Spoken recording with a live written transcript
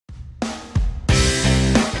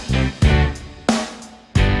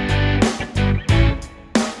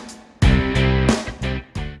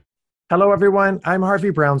Hello, everyone. I'm Harvey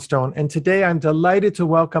Brownstone, and today I'm delighted to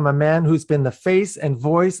welcome a man who's been the face and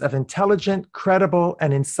voice of intelligent, credible,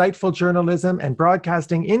 and insightful journalism and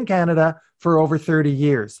broadcasting in Canada for over 30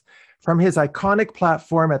 years. From his iconic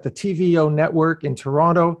platform at the TVO network in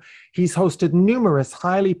Toronto, he's hosted numerous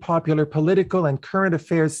highly popular political and current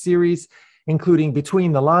affairs series, including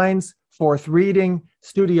Between the Lines, Fourth Reading,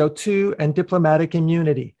 Studio 2, and Diplomatic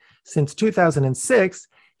Immunity. Since 2006,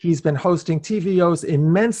 he's been hosting TVO's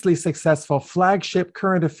immensely successful flagship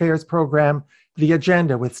current affairs program, The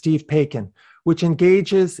Agenda with Steve Paikin, which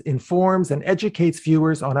engages, informs, and educates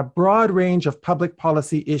viewers on a broad range of public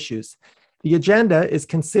policy issues. The Agenda is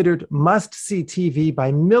considered must-see TV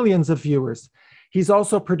by millions of viewers. He's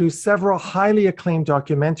also produced several highly acclaimed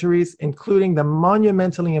documentaries, including the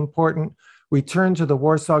monumentally important Return to the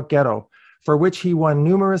Warsaw Ghetto, for which he won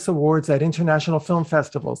numerous awards at international film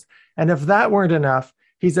festivals. And if that weren't enough,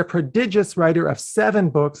 he's a prodigious writer of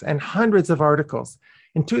 7 books and hundreds of articles.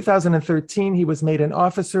 In 2013, he was made an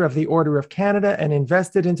Officer of the Order of Canada and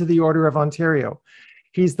invested into the Order of Ontario.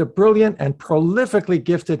 He's the brilliant and prolifically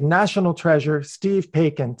gifted national treasure, Steve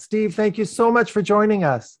Paikin. Steve, thank you so much for joining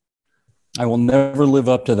us. I will never live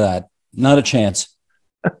up to that. Not a chance.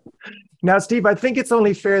 Now, Steve, I think it's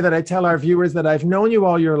only fair that I tell our viewers that I've known you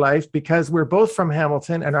all your life because we're both from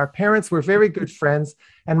Hamilton and our parents were very good friends.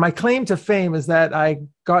 And my claim to fame is that I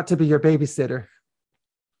got to be your babysitter.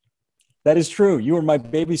 That is true. You were my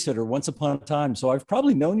babysitter once upon a time. So I've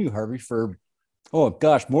probably known you, Harvey, for,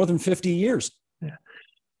 more than 50 years. Yeah.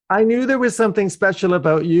 I knew there was something special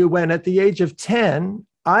about you when at the age of 10,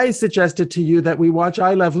 I suggested to you that we watch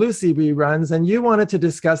I Love Lucy reruns and you wanted to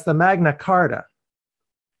discuss the Magna Carta.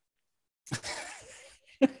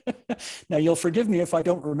 Now, you'll forgive me if I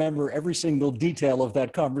don't remember every single detail of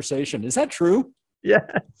that conversation. Is that true? Yes.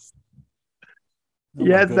 Oh,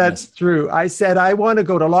 yes, that's true. I said, I want to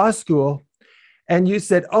go to law school. And you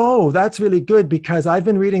said, oh, that's really good because I've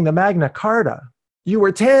been reading the Magna Carta. You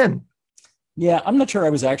were 10. Yeah, I'm not sure I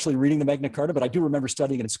was actually reading the Magna Carta, but I do remember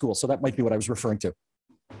studying it at school. So that might be what I was referring to.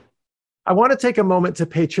 I want to take a moment to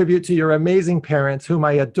pay tribute to your amazing parents, whom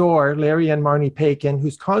I adore, Larry and Marnie Paikin,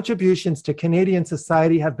 whose contributions to Canadian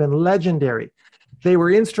society have been legendary. They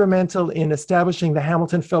were instrumental in establishing the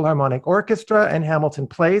Hamilton Philharmonic Orchestra and Hamilton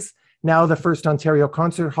Place, now the First Ontario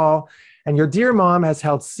Concert Hall. And your dear mom has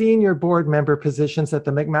held senior board member positions at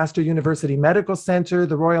the McMaster University Medical Centre,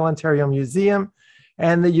 the Royal Ontario Museum,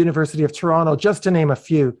 and the University of Toronto, just to name a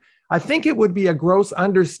few. I think it would be a gross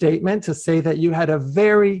understatement to say that you had a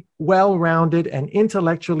very well-rounded and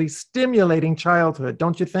intellectually stimulating childhood,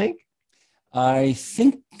 don't you think? I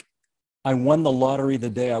think I won the lottery the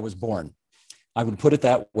day I was born. I would put it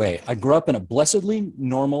that way. I grew up in a blessedly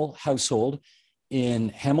normal household in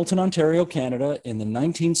Hamilton, Ontario, Canada in the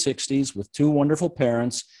 1960s with 2 wonderful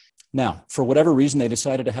parents. Now, for whatever reason, they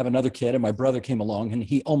decided to have another kid and my brother came along and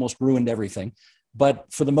he almost ruined everything.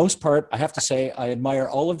 But for the most part, I have to say, I admire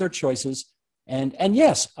all of their choices. And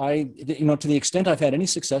yes, to the extent I've had any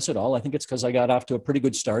success at all, I think it's because I got off to a pretty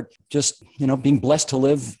good start. Just, being blessed to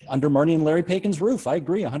live under Marnie and Larry Paikin's roof. I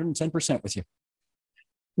agree 110% with you.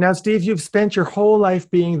 Now, Steve, you've spent your whole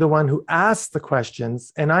life being the one who asks the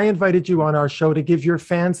questions, and I invited you on our show to give your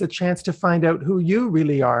fans a chance to find out who you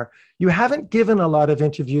really are. You haven't given a lot of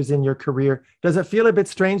interviews in your career. Does it feel a bit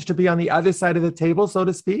strange to be on the other side of the table, so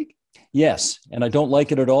to speak? Yes, and I don't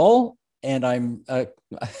like it at all. And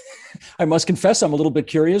I must confess, I'm a little bit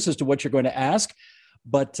curious as to what you're going to ask.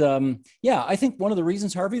 But I think one of the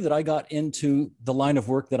reasons, Harvey, that I got into the line of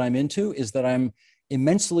work that I'm into is that I'm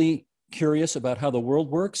immensely curious about how the world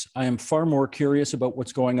works. I am far more curious about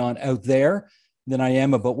what's going on out there than I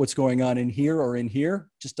am about what's going on in here or in here.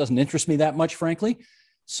 It just doesn't interest me that much, frankly.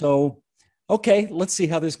 So, okay, let's see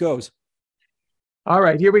how this goes. All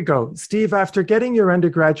right, here we go. Steve, after getting your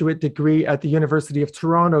undergraduate degree at the University of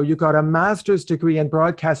Toronto, you got a master's degree in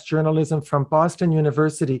broadcast journalism from Boston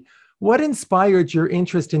University. What inspired your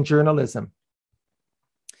interest in journalism?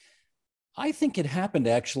 I think it happened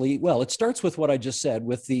actually. Well, it starts with what I just said,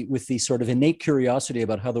 with the sort of innate curiosity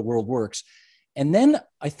about how the world works. And then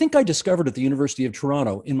I think I discovered at the University of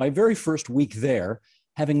Toronto in my very first week there,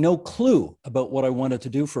 having no clue about what I wanted to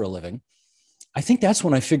do for a living. I think that's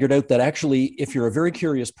when I figured out that actually, if you're a very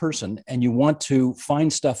curious person and you want to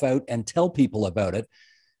find stuff out and tell people about it,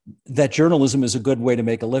 that journalism is a good way to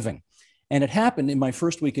make a living. And it happened in my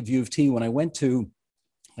first week of U of T when I went to,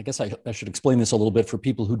 I guess I should explain this a little bit for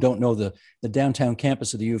people who don't know the downtown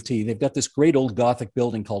campus of the U of T. They've got this great old Gothic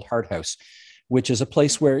building called Hart House, which is a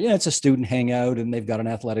place where, it's a student hangout and they've got an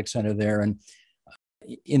athletic center there. And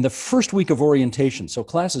in the first week of orientation, so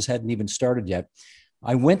classes hadn't even started yet,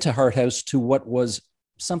 I went to Hart House to what was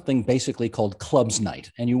something basically called clubs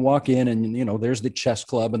night. And you walk in and, there's the chess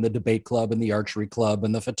club and the debate club and the archery club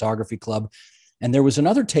and the photography club. And there was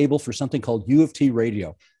another table for something called U of T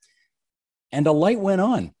radio. And a light went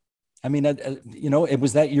on. I mean, it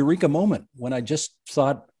was that eureka moment when I just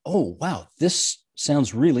thought, oh, wow, this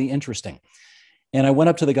sounds really interesting. And I went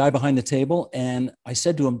up to the guy behind the table and I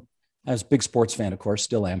said to him, I was a big sports fan, of course,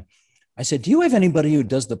 still am. I said, do you have anybody who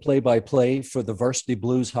does the play-by-play for the Varsity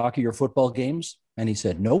Blues hockey or football games? And he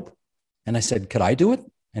said, nope. And I said, could I do it?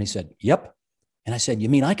 And he said, yep. And I said, you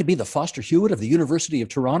mean I could be the Foster Hewitt of the University of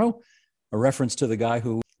Toronto? A reference to the guy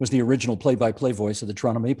who was the original play-by-play voice of the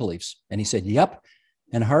Toronto Maple Leafs. And he said, yep.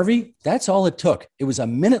 And Harvey, that's all it took. It was a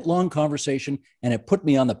minute-long conversation, and it put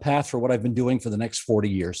me on the path for what I've been doing for the next 40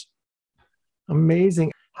 years.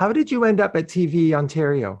 Amazing. How did you end up at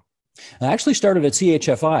TVOntario? I actually started at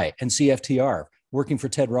CHFI and CFTR, working for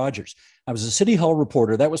Ted Rogers. I was a City Hall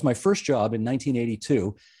reporter. That was my first job in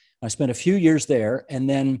 1982. I spent a few years there, and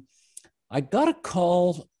then I got a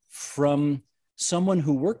call from someone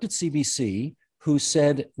who worked at CBC who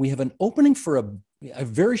said, we have an opening for a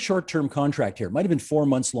very short-term contract here. It might have been 4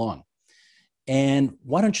 months long. And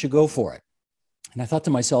why don't you go for it? And I thought to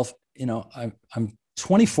myself, I'm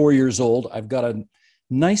 24 years old. I've got a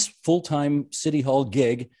nice full-time City Hall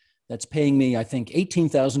gig that's paying me, I think,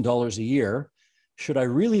 $18,000 a year. Should I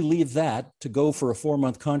really leave that to go for a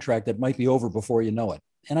 4-month contract that might be over before you know it?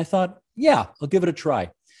 And I thought, yeah, I'll give it a try.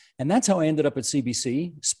 And that's how I ended up at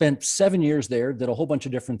CBC, spent 7 years there, did a whole bunch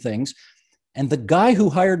of different things. And the guy who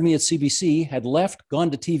hired me at CBC had left,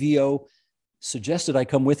 gone to TVO, suggested I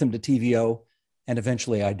come with him to TVO, and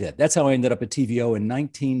eventually I did. That's how I ended up at TVO in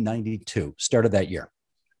 1992, started that year.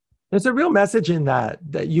 There's a real message in that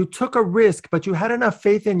you took a risk, but you had enough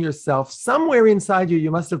faith in yourself. Somewhere inside you,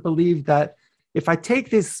 you must have believed that if I take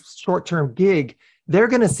this short-term gig, they're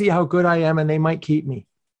going to see how good I am and they might keep me.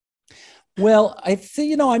 Well, I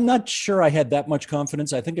think, I'm not sure I had that much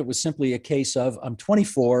confidence. I think it was simply a case of I'm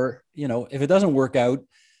 24, if it doesn't work out,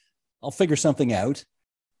 I'll figure something out.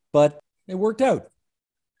 But it worked out.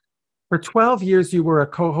 For 12 years, you were a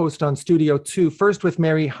co-host on Studio 2, first with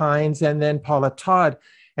Mary Hines and then Paula Todd.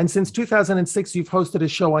 And since 2006, you've hosted a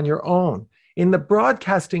show on your own. In the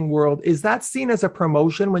broadcasting world, is that seen as a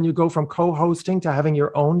promotion when you go from co-hosting to having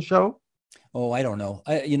your own show? Oh, I don't know.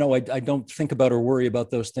 I don't think about or worry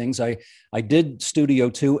about those things. I did Studio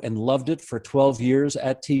 2 and loved it for 12 years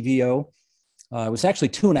at TVO. It was actually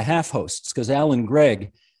 2.5 hosts because Alan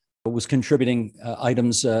Gregg was contributing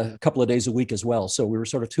items a couple of days a week as well. So we were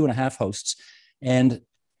sort of 2.5 hosts. And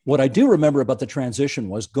what I do remember about the transition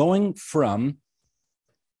was going from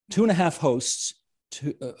 2.5 hosts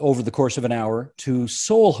to, over the course of an hour to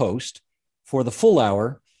sole host for the full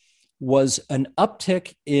hour was an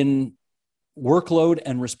uptick in workload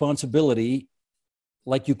and responsibility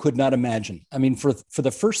like you could not imagine. I mean, for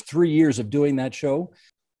the first 3 years of doing that show,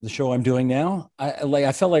 the show I'm doing now,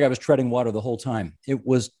 I felt like I was treading water the whole time. It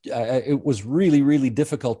was really, really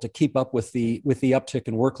difficult to keep up with the uptick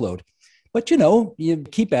in workload. But, you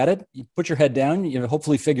keep at it, you put your head down, you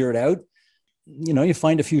hopefully figure it out. You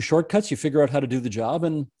find a few shortcuts, you figure out how to do the job.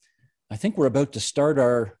 And I think we're about to start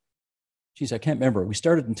I can't remember. We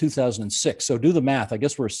started in 2006. So do the math. I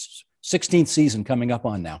guess we're 16th season coming up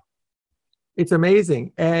on now. It's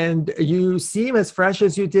amazing. And you seem as fresh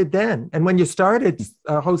as you did then. And when you started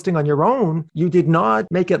hosting on your own, you did not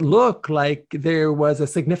make it look like there was a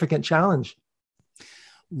significant challenge.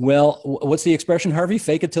 Well, what's the expression, Harvey?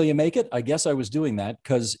 Fake it till you make it. I guess I was doing that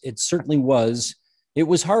because it certainly was. It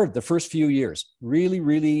was hard the first few years, really,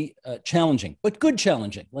 really challenging, but good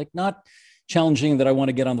challenging, like not challenging that I want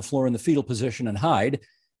to get on the floor in the fetal position and hide,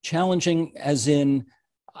 challenging as in,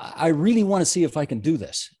 I really want to see if I can do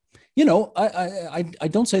this. I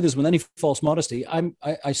don't say this with any false modesty.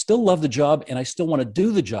 I still love the job and I still want to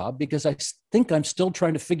do the job because I think I'm still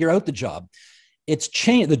trying to figure out the job. It's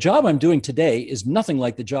changed. The job I'm doing today is nothing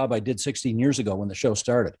like the job I did 16 years ago when the show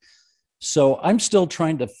started. So I'm still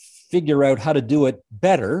trying to figure out how to do it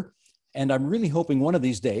better. And I'm really hoping one of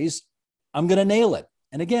these days I'm going to nail it.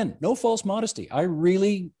 And again, no false modesty. I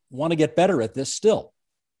really want to get better at this still.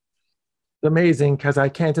 Amazing, because I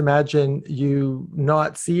can't imagine you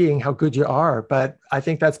not seeing how good you are, but I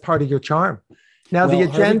think that's part of your charm. Now, the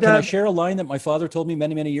agenda... Harvey, can I share a line that my father told me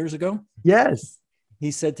many, many years ago? Yes. He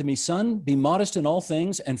said to me, son, be modest in all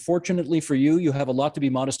things. And fortunately for you, you have a lot to be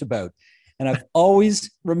modest about. And I've always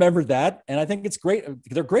remembered that. And I think it's great.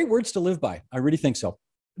 They're great words to live by. I really think so.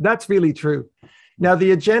 That's really true. Now,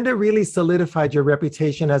 the agenda really solidified your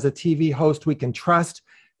reputation as a TV host we can trust,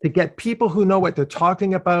 to get people who know what they're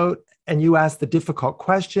talking about, and you ask the difficult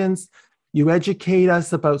questions. You educate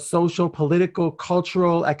us about social, political,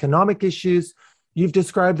 cultural, economic issues. You've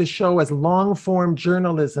described the show as long-form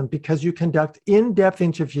journalism because you conduct in-depth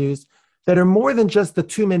interviews that are more than just the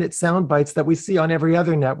 2-minute sound bites that we see on every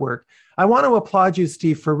other network. I want to applaud you,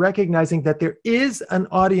 Steve, for recognizing that there is an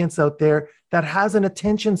audience out there that has an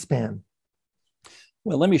attention span.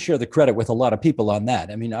 Well, let me share the credit with a lot of people on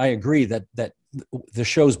that. I mean, I agree that the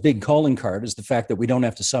show's big calling card is the fact that we don't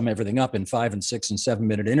have to sum everything up in 5 and 6 and 7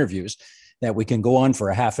 minute interviews, that we can go on for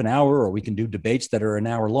a half an hour, or we can do debates that are an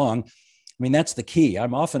hour long. I mean, that's the key.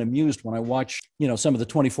 I'm often amused when I watch, some of the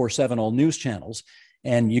 24/7 all news channels,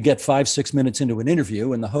 and you get 5-6 minutes into an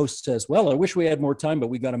interview and the host says, well, I wish we had more time, but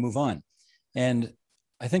we got to move on. And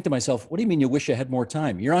I think to myself, what do you mean you wish you had more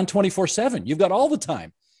time? You're on 24/7. You've got all the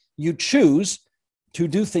time. You choose to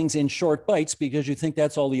do things in short bites because you think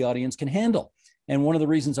that's all the audience can handle. And one of the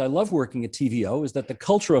reasons I love working at TVO is that the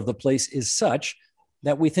culture of the place is such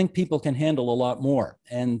that we think people can handle a lot more.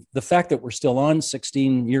 And the fact that we're still on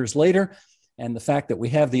 16 years later, and the fact that we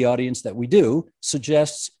have the audience that we do,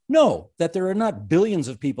 suggests, that there are not billions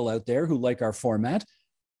of people out there who like our format,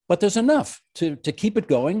 but there's enough to keep it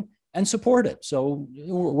going and support it. So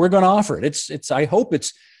we're going to offer it. I hope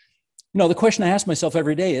it's, the question I ask myself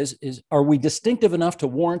every day is, are we distinctive enough to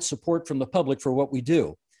warrant support from the public for what we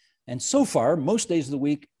do? And so far, most days of the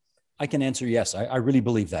week, I can answer yes. I really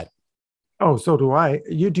believe that. Oh, so do I.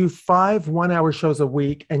 You do 5 one-hour shows a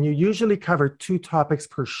week, and you usually cover 2 topics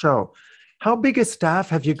per show. How big a staff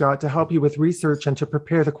have you got to help you with research and to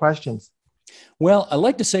prepare the questions? Well, I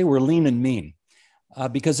like to say we're lean and mean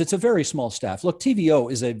because it's a very small staff. Look,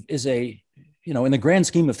 TVO is a in the grand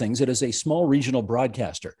scheme of things, it is a small regional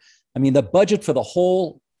broadcaster. I mean, the budget for the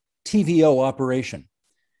whole TVO operation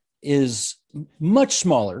is much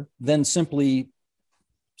smaller than simply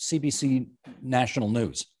CBC National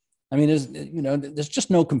News. I mean, there's just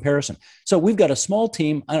no comparison. So we've got a small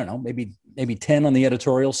team, I don't know, maybe 10 on the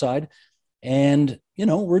editorial side. And,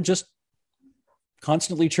 we're just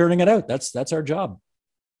constantly churning it out. That's our job.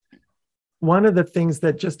 One of the things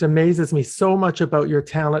that just amazes me so much about your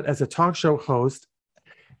talent as a talk show host,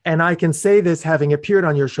 and I can say this having appeared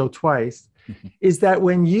on your show twice, is that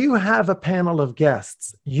when you have a panel of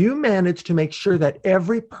guests, you manage to make sure that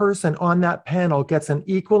every person on that panel gets an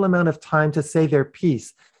equal amount of time to say their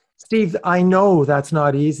piece. Steve, I know that's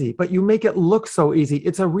not easy, but you make it look so easy.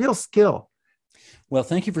 It's a real skill. Well,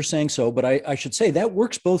 thank you for saying so, but I should say that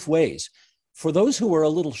works both ways. For those who are a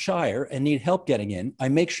little shyer and need help getting in, I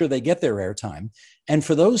make sure they get their airtime. And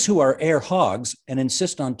for those who are air hogs and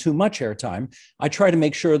insist on too much airtime, I try to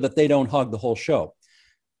make sure that they don't hog the whole show.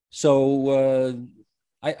 So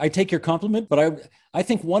I take your compliment, but I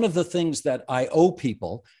think one of the things that I owe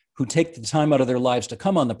people who take the time out of their lives to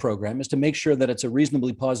come on the program is to make sure that it's a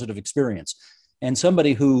reasonably positive experience. And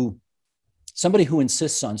somebody who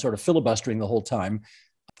insists on sort of filibustering the whole time,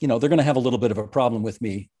 they're going to have a little bit of a problem with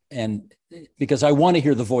me. And because I want to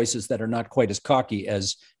hear the voices that are not quite as cocky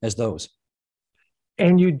as those.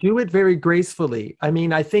 And you do it very gracefully. I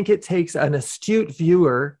mean, I think it takes an astute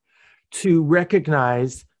viewer to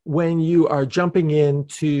recognize when you are jumping in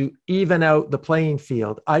to even out the playing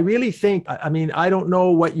field. I really think, I don't know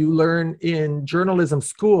what you learn in journalism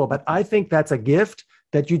school, but I think that's a gift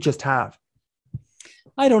that you just have.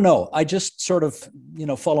 I don't know. I just sort of,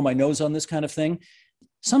 follow my nose on this kind of thing.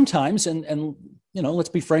 Sometimes, and let's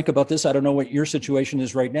be frank about this. I don't know what your situation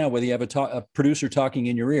is right now, whether you have a producer talking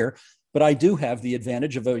in your ear, but I do have the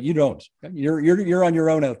advantage of you don't. You're on your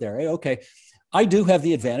own out there. Hey, okay. I do have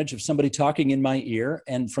the advantage of somebody talking in my ear,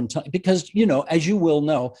 and because, as you will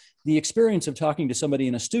know, the experience of talking to somebody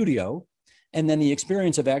in a studio and then the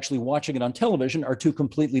experience of actually watching it on television are 2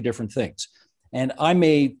 completely different things. And I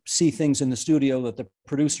may see things in the studio that the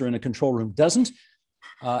producer in a control room doesn't.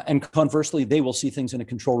 And conversely, they will see things in a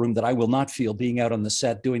control room that I will not feel being out on the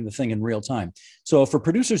set doing the thing in real time. So for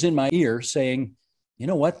producers in my ear saying, you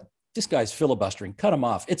know what, this guy's filibustering, cut him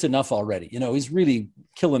off. It's enough already. He's really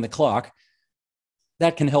killing the clock.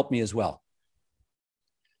 That can help me as well.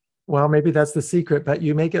 Well, maybe that's the secret, but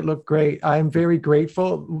you make it look great. I'm very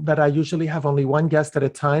grateful that I usually have only one guest at a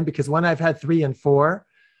time, because when I've had 3 and 4,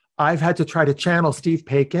 I've had to try to channel Steve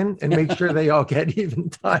Paikin and make sure they all get even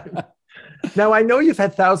time. Now, I know you've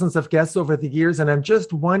had thousands of guests over the years, and I'm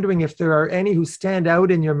just wondering if there are any who stand out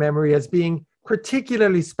in your memory as being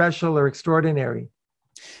particularly special or extraordinary.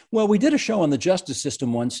 Well, we did a show on the justice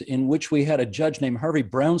system once in which we had a judge named Harvey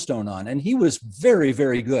Brownstone on, and he was very,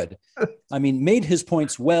 very good. I mean, made his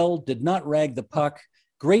points well, did not rag the puck,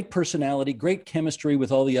 great personality, great chemistry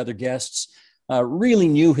with all the other guests, really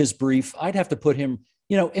knew his brief. I'd have to put him,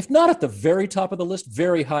 if not at the very top of the list,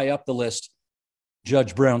 very high up the list,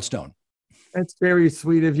 Judge Brownstone. That's very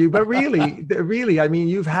sweet of you. But really, really, I mean,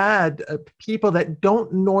 you've had people that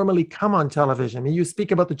don't normally come on television. I mean, you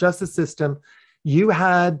speak about the justice system. You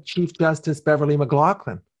had Chief Justice Beverly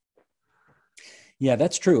McLaughlin. Yeah,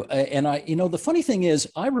 that's true. And the funny thing is,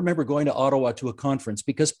 I remember going to Ottawa to a conference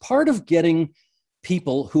because part of getting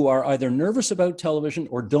people who are either nervous about television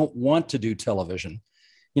or don't want to do television,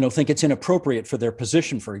 think it's inappropriate for their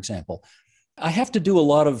position, for example, I have to do a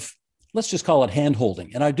lot of, let's just call it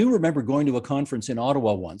hand-holding. And I do remember going to a conference in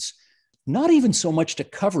Ottawa once, not even so much to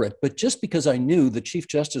cover it, but just because I knew the Chief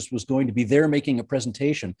Justice was going to be there making a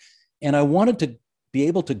presentation. And I wanted to be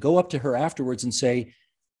able to go up to her afterwards and say,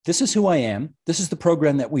 this is who I am. This is the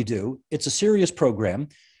program that we do. It's a serious program.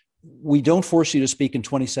 We don't force you to speak in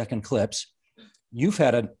 20-second clips. You've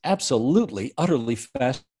had an absolutely, utterly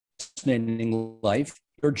fascinating life.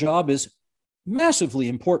 Your job is massively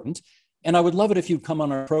important. And I would love it if you'd come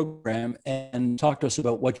on our program and talk to us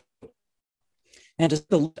about what. And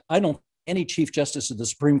I don't think any Chief Justice of the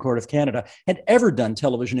Supreme Court of Canada had ever done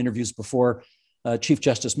television interviews before Chief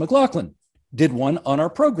Justice McLaughlin did one on our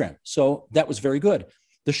program. So that was very good.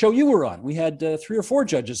 The show you were on, we had 3 or 4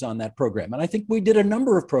 judges on that program. And I think we did a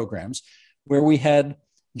number of programs where we had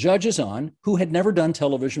judges on who had never done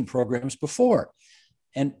television programs before.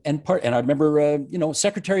 And I remember,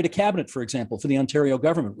 Secretary to Cabinet, for example, for the Ontario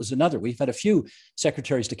government was another. We've had a few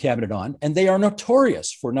secretaries to Cabinet on, and they are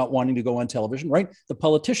notorious for not wanting to go on television, right? The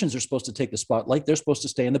politicians are supposed to take the spotlight. They're supposed to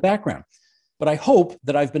stay in the background. But I hope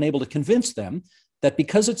that I've been able to convince them that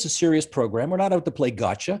because it's a serious program, we're not out to play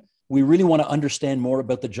gotcha. We really want to understand more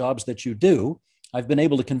about the jobs that you do. I've been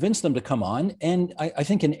able to convince them to come on. And I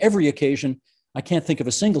think in every occasion, I can't think of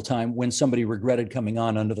a single time when somebody regretted coming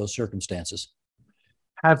on under those circumstances.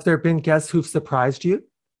 Have there been guests who've surprised you?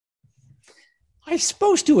 I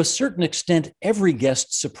suppose to a certain extent, every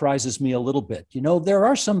guest surprises me a little bit. There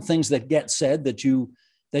are some things that get said that you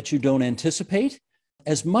don't anticipate.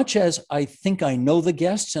 As much as I think I know the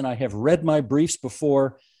guests and I have read my briefs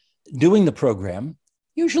before doing the program,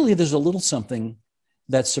 usually there's a little something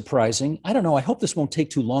that's surprising. I don't know. I hope this won't take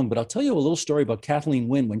too long, but I'll tell you a little story about Kathleen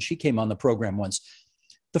Wynne when she came on the program once.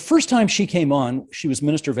 The first time she came on, she was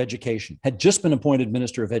Minister of Education, had just been appointed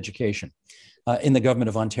Minister of Education in the government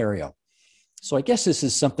of Ontario. So I guess this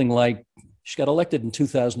is something like, she got elected in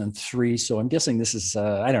 2003. So I'm guessing this is,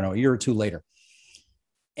 a year or two later.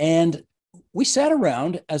 And we sat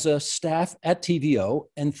around as a staff at TVO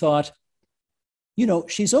and thought,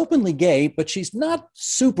 she's openly gay, but she's not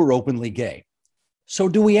super openly gay. So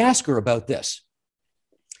do we ask her about this?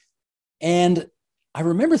 And I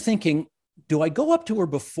remember thinking, do I go up to her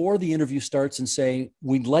before the interview starts and say,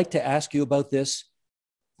 we'd like to ask you about this,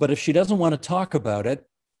 but if she doesn't want to talk about it,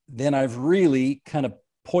 then I've really kind of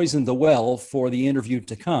poisoned the well for the interview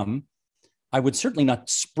to come. I would certainly not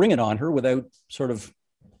spring it on her without sort of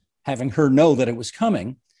having her know that it was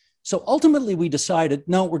coming. So ultimately we decided,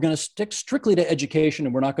 no, we're going to stick strictly to education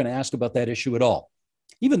and we're not going to ask about that issue at all,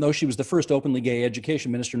 even though she was the first openly gay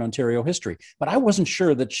education minister in Ontario history. But I wasn't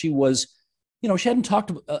sure that she was, she hadn't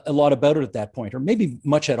talked a lot about it at that point, or maybe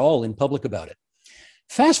much at all in public about it.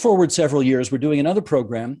 Fast forward several years, we're doing another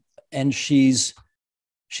program and she's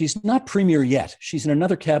not premier yet. She's in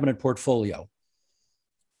another cabinet portfolio.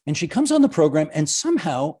 And she comes on the program and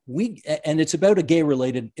somehow and it's about a gay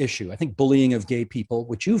related issue. I think bullying of gay people,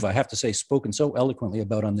 which you've, I have to say, spoken so eloquently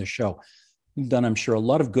about on this show. You've done, I'm sure, a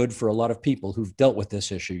lot of good for a lot of people who've dealt with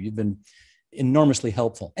this issue. You've been enormously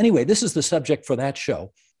helpful. Anyway, this is the subject for that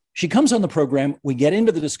show. She comes on the program. We get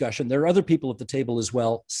into the discussion. There are other people at the table as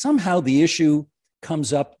well. Somehow the issue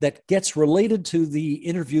comes up that gets related to the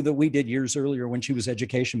interview that we did years earlier when she was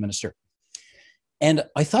education minister. And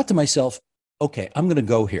I thought to myself, okay, I'm going to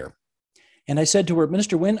go here. And I said to her,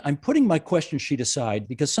 Minister Wynne, I'm putting my question sheet aside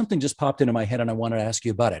because something just popped into my head and I wanted to ask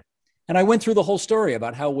you about it. And I went through the whole story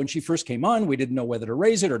about how when she first came on, we didn't know whether to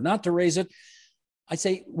raise it or not to raise it. I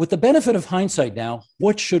say, with the benefit of hindsight now,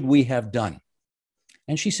 what should we have done?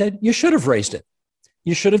 And she said, you should have raised it.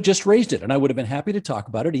 You should have just raised it. And I would have been happy to talk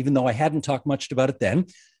about it, even though I hadn't talked much about it then.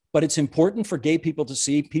 But it's important for gay people to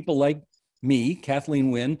see people like me,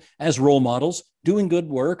 Kathleen Wynne, as role models, doing good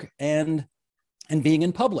work and being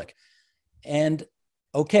in public. And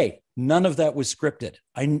okay, none of that was scripted.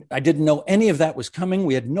 I didn't know any of that was coming.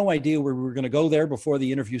 We had no idea where we were going to go there before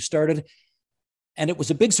the interview started. And it was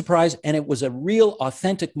a big surprise. And it was a real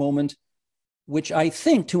authentic moment, which I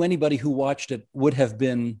think to anybody who watched it would have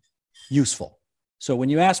been useful. So when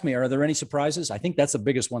you ask me, are there any surprises? I think that's the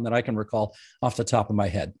biggest one that I can recall off the top of my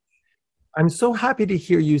head. I'm so happy to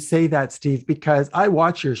hear you say that, Steve, because I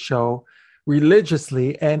watch your show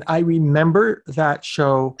religiously. And I remember that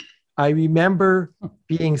show I remember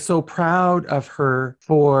being so proud of her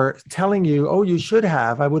for telling you, oh, you should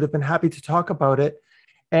have. I would have been happy to talk about it.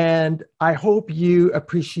 And I hope you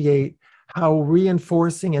appreciate how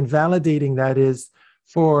reinforcing and validating that is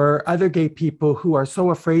for other gay people who are so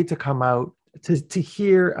afraid to come out, to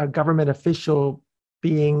hear a government official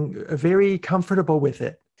being very comfortable with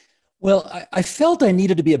it. Well, I felt I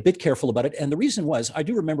needed to be a bit careful about it. And the reason was, I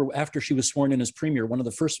do remember after she was sworn in as premier, one of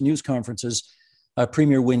the first news conferences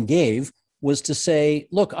Premier Wynne gave was to say,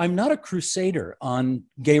 look, I'm not a crusader on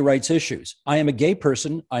gay rights issues. I am a gay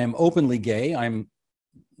person. I am openly gay. I'm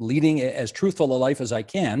leading as truthful a life as I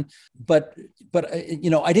can. But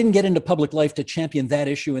I didn't get into public life to champion that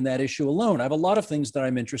issue and that issue alone. I have a lot of things that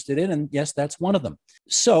I'm interested in. And yes, that's one of them.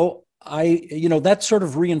 So that sort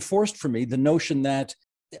of reinforced for me the notion that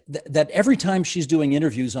every time she's doing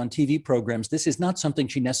interviews on TV programs, this is not something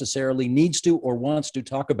she necessarily needs to or wants to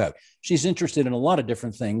talk about. She's interested in a lot of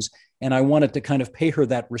different things. And I wanted to kind of pay her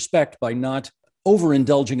that respect by not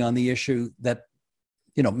overindulging on the issue that,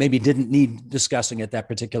 maybe didn't need discussing at that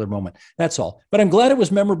particular moment. That's all. But I'm glad it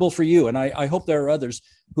was memorable for you. And I hope there are others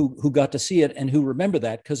who got to see it and who remember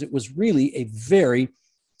that, because it was really a very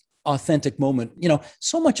authentic moment.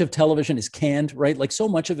 So much of television is canned, right? Like so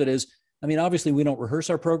much of it is, obviously we don't rehearse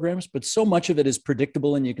our programs, but so much of it is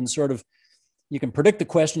predictable, and you can predict the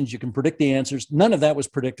questions, you can predict the answers. None of that was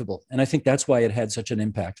predictable. And I think that's why it had such an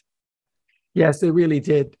impact. Yes, it really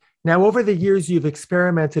did. Now, over the years, you've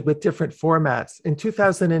experimented with different formats. In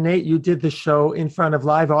 2008, you did the show in front of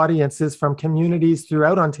live audiences from communities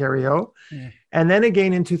throughout Ontario. Yeah. And then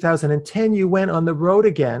again in 2010, you went on the road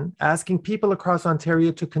again, asking people across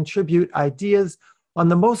Ontario to contribute ideas on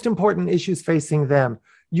the most important issues facing them.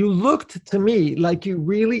 You looked to me like you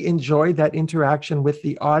really enjoyed that interaction with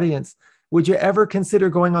the audience. Would you ever consider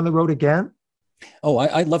going on the road again? Oh,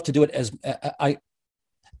 I'd love to do it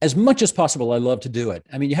as much as possible. I love to do it.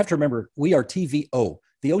 You have to remember, we are TVO.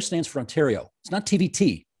 The O stands for Ontario. It's not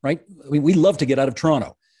TVT, right? We love to get out of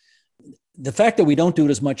Toronto. The fact that we don't do it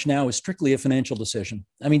as much now is strictly a financial decision.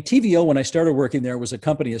 TVO, when I started working there, was a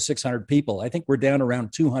company of 600 people. I think we're down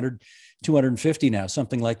around 200, 250 now,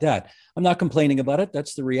 something like that. I'm not complaining about it.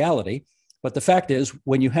 That's the reality. But the fact is,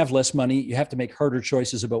 when you have less money, you have to make harder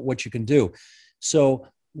choices about what you can do. So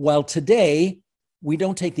while today we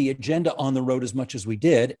don't take the agenda on the road as much as we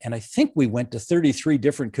did, and I think we went to 33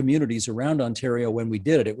 different communities around Ontario when we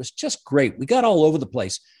did it. It was just great. We got all over the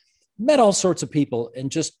place, met all sorts of people,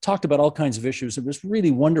 and just talked about all kinds of issues. It was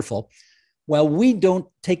really wonderful. While we don't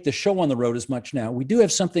take the show on the road as much now, we do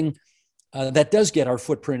have something that does get our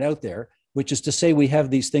footprint out there, which is to say we have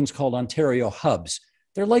these things called Ontario hubs.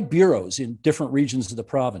 They're like bureaus in different regions of the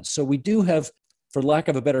province. So we do have, for lack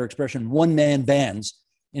of a better expression, one-man bands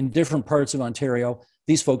in different parts of Ontario.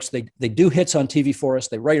 These folks, they do hits on TV for us.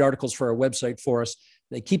 They write articles for our website for us.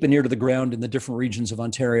 They keep an ear to the ground in the different regions of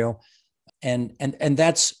Ontario. And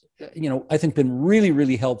that's, I think been really,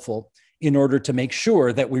 really helpful in order to make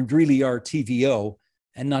sure that we really are TVO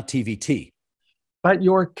and not TVT. But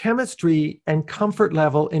your chemistry and comfort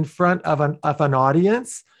level in front of an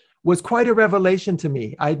audience was quite a revelation to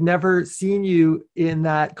me. I'd never seen you in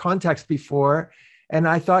that context before, and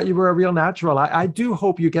I thought you were a real natural. I do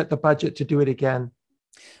hope you get the budget to do it again.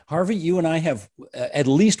 Harvey, you and I have at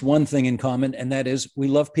least one thing in common, and that is we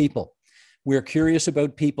love people. We're curious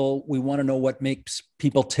about people. We want to know what makes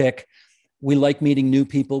people tick. We like meeting new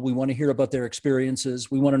people. We want to hear about their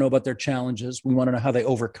experiences. We want to know about their challenges. We want to know how they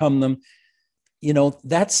overcome them.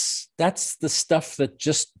 That's the stuff that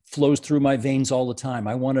just flows through my veins all the time.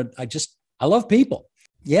 I love people.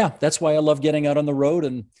 Yeah, that's why I love getting out on the road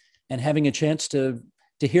and having a chance to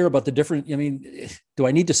hear about the different, do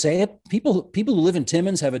I need to say it? People who live in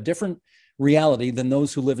Timmins have a different reality than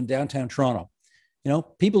those who live in downtown Toronto.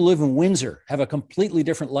 People who live in Windsor have a completely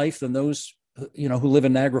different life than those, who live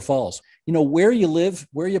in Niagara Falls. Where you live,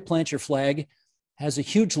 where you plant your flag has a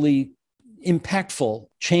hugely impactful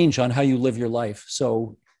change on how you live your life.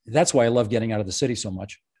 So that's why I love getting out of the city so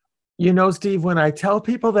much. Steve, when I tell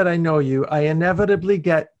people that I know you, I inevitably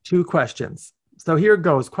get two questions. So here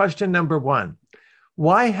goes. Question number one.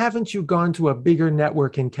 Why haven't you gone to a bigger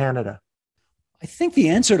network in Canada? I think the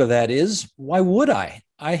answer to that is, why would I?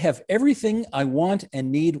 I have everything I want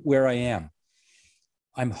and need where I am.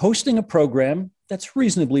 I'm hosting a program that's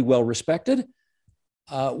reasonably well respected,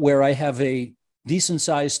 where I have a decent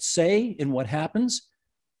sized say in what happens,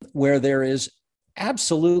 where there is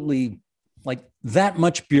absolutely like that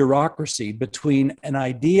much bureaucracy between an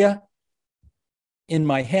idea in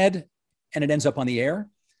my head and it ends up on the air.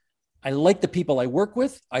 I like the people I work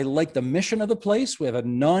with. I like the mission of the place. We have a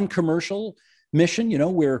non-commercial mission.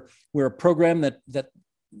 We're a program that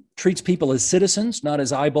treats people as citizens, not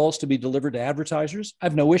as eyeballs to be delivered to advertisers. I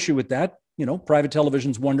have no issue with that. Private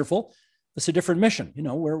television's wonderful. It's a different mission.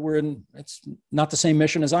 It's not the same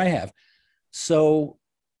mission as I have. So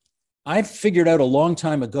I figured out a long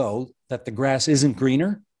time ago that the grass isn't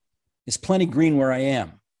greener. It's plenty green where I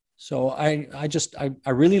am. So I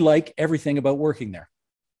really like everything about working there.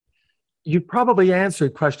 You probably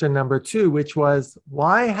answered question number 2, which was,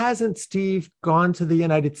 why hasn't Steve gone to the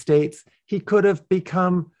United States? He could have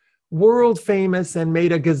become world famous and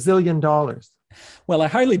made $1 gazillion. Well, I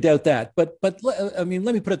highly doubt that. But I mean,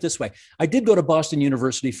 let me put it this way. I did go to Boston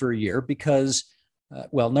University for a year because,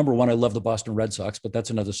 number one, I love the Boston Red Sox, but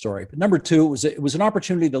that's another story. But number 2, it was an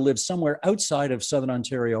opportunity to live somewhere outside of Southern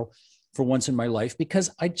Ontario for once in my life,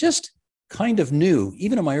 because I just kind of knew,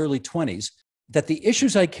 even in my early 20s, that the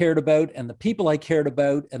issues I cared about and the people I cared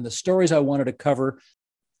about and the stories I wanted to cover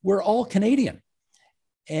were all Canadian.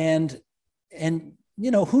 And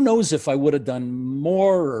who knows if I would have done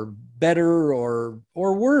more or better or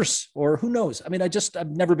worse, or who knows? I mean,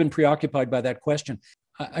 I've never been preoccupied by that question.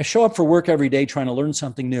 I show up for work every day trying to learn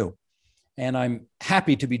something new. And I'm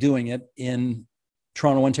happy to be doing it in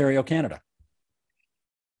Toronto, Ontario, Canada.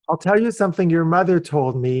 I'll tell you something your mother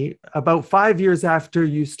told me about 5 years after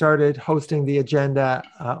you started hosting The Agenda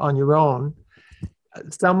on your own.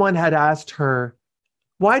 Someone had asked her,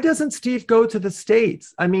 why doesn't Steve go to the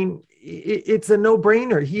States? I mean, it's a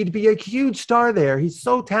no-brainer. He'd be a huge star there. He's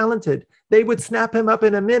so talented. They would snap him up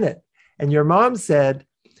in a minute. And your mom said,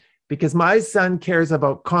 because my son cares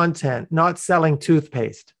about content, not selling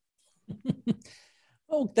toothpaste.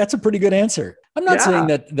 Oh, that's a pretty good answer. I'm not saying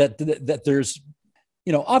that there's,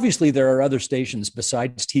 obviously there are other stations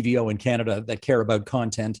besides TVO in Canada that care about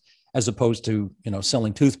content as opposed to,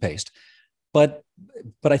 selling toothpaste. But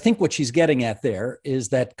I think what she's getting at there is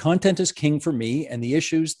that content is king for me, and the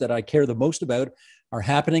issues that I care the most about are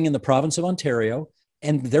happening in the province of Ontario.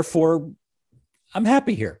 And therefore, I'm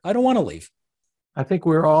happy here. I don't want to leave. I think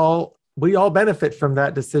we all benefit from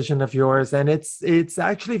that decision of yours. And it's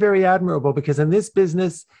actually very admirable, because in this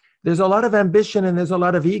business, there's a lot of ambition and there's a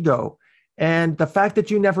lot of ego. And the fact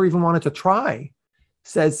that you never even wanted to try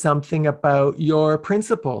says something about your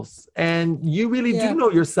principles. And you really do know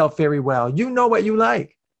yourself very well. You know what you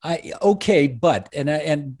like.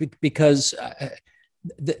 Because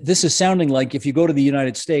this is sounding like if you go to the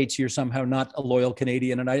United States, you're somehow not a loyal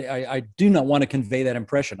Canadian. And I do not want to convey that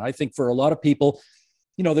impression. I think for a lot of people,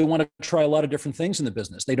 they want to try a lot of different things in the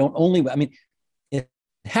business. They don't only, it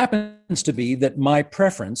happens to be that my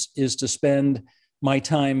preference is to spend my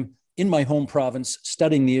time in my home province,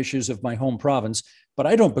 studying the issues of my home province. But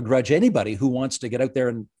I don't begrudge anybody who wants to get out there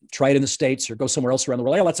and try it in the States or go somewhere else around the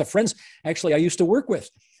world. I have lots of friends, actually, I used to work with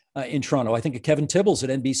in Toronto. I think of Kevin Tibbles at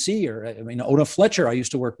NBC, or Ona Fletcher I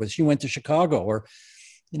used to work with. She went to Chicago, or,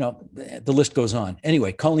 the list goes on.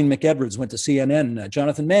 Anyway, Colleen McEdwards went to CNN.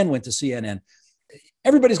 Jonathan Mann went to CNN.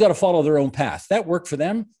 Everybody's got to follow their own path. That worked for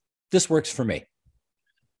them. This works for me.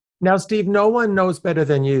 Now, Steve, no one knows better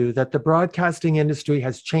than you that the broadcasting industry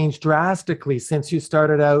has changed drastically since you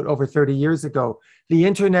started out over 30 years ago. The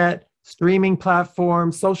internet, streaming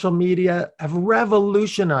platforms, social media have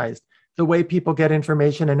revolutionized the way people get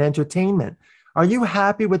information and entertainment. Are you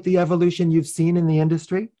happy with the evolution you've seen in the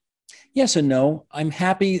industry? Yes and no. I'm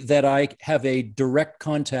happy that I have a direct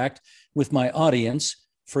contact with my audience,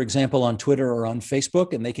 for example, on Twitter or on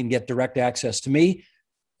Facebook, and they can get direct access to me.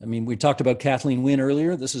 We talked about Kathleen Wynne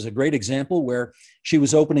earlier. This is a great example where she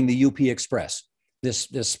was opening the UP Express, this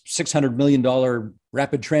 $600 million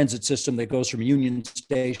rapid transit system that goes from Union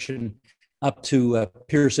Station up to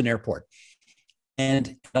Pearson Airport.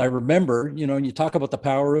 And I remember, you talk about the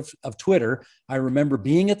power of Twitter. I remember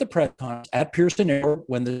being at the press conference at Pearson Airport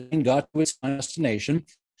when the thing got to its destination,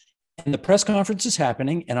 and the press conference is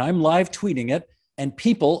happening, and I'm live tweeting it, and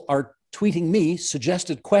people are tweeting me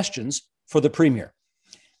suggested questions for the premier.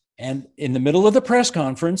 And in the middle of the press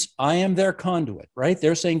conference, I am their conduit, right?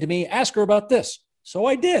 They're saying to me, ask her about this. So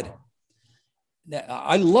I did.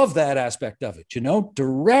 I love that aspect of it,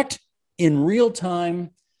 direct in real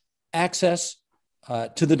time access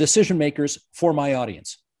to the decision makers for my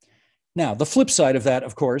audience. Now, the flip side of that,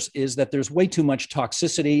 of course, is that there's way too much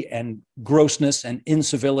toxicity and grossness and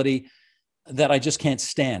incivility that I just can't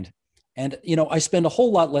stand. And, I spend a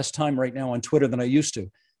whole lot less time right now on Twitter than I used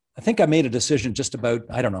to. I think I made a decision just about,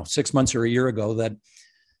 6 months or a year ago that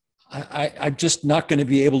I'm just not going to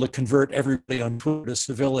be able to convert everybody on Twitter to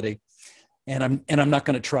civility. And I'm not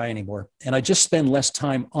going to try anymore. And I just spend less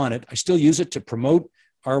time on it. I still use it to promote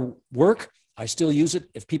our work. I still use it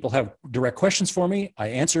if people have direct questions for me. I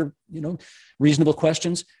answer, reasonable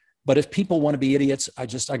questions. But if people want to be idiots, I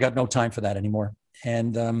got no time for that anymore.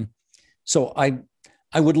 And so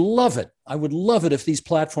I would love it. I would love it if these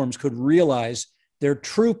platforms could realize their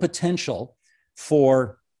true potential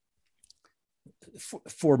for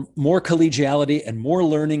more collegiality and more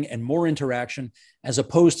learning and more interaction, as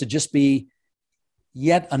opposed to just be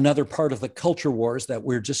yet another part of the culture wars that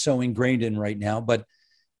we're just so ingrained in right now. But,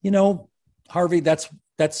 Harvey, that's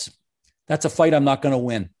a fight I'm not going to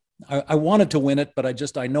win. I wanted to win it, but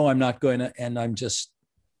I know I'm not going to, and I'm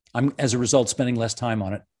as a result spending less time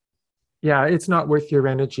on it. Yeah, it's not worth your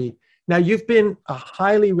energy. Now, you've been a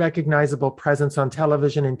highly recognizable presence on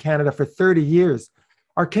television in Canada for 30 years.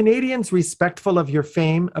 Are Canadians respectful of your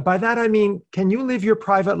fame? By that, I mean, can you live your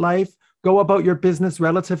private life, go about your business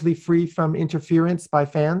relatively free from interference by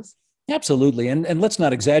fans? Absolutely. And let's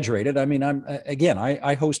not exaggerate it. I mean,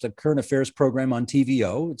 I host a current affairs program on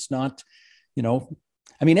TVO. It's not,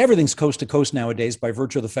 everything's coast to coast nowadays by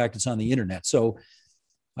virtue of the fact it's on the internet. So,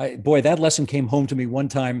 that lesson came home to me one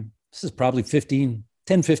time. This is probably 15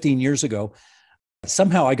 years ago.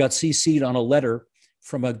 Somehow I got CC'd on a letter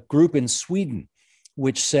from a group in Sweden,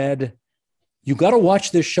 which said, you got to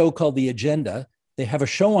watch this show called The Agenda. They have a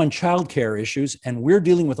show on childcare issues, and we're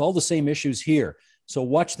dealing with all the same issues here. So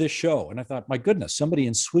watch this show. And I thought, my goodness, somebody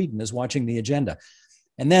in Sweden is watching The Agenda.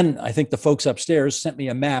 And then I think the folks upstairs sent me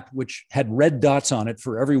a map which had red dots on it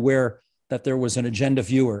for everywhere that there was an Agenda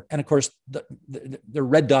viewer. And of course, there are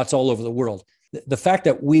red dots all over the world. The fact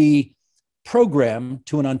that we program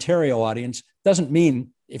to an Ontario audience doesn't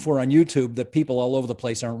mean if we're on YouTube that people all over the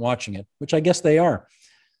place aren't watching it, which I guess they are.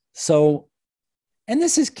 So, and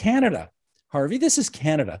this is Canada, Harvey, this is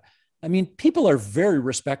Canada. I mean, people are very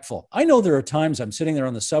respectful. I know there are times I'm sitting there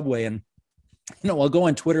on the subway and, I'll go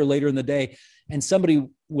on Twitter later in the day and somebody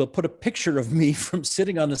will put a picture of me from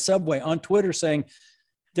sitting on the subway on Twitter saying,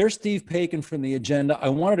 there's Steve Paikin from The Agenda. I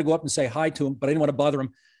wanted to go up and say hi to him, but I didn't want to bother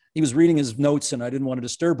him. He was reading his notes and I didn't want to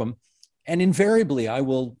disturb him. And invariably, I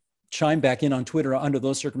will chime back in on Twitter under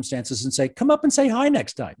those circumstances and say, come up and say hi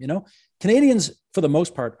next time. Canadians, for the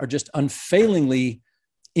most part, are just unfailingly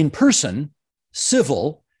in person,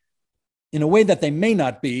 civil, in a way that they may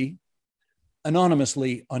not be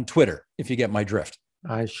anonymously on Twitter, if you get my drift.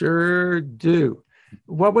 I sure do.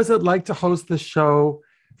 What was it like to host the show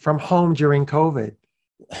from home during COVID?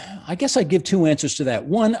 I guess I'd give two answers to that.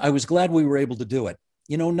 One, I was glad we were able to do it.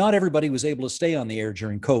 Not everybody was able to stay on the air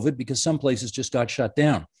during COVID because some places just got shut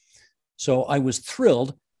down. So I was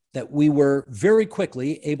thrilled that we were very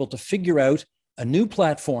quickly able to figure out a new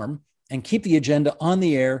platform and keep the agenda on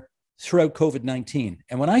the air throughout COVID-19.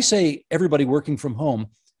 And when I say everybody working from home,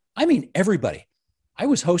 I mean everybody. I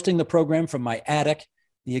was hosting the program from my attic.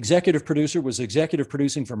 The executive producer was executive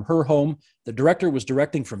producing from her home. The director was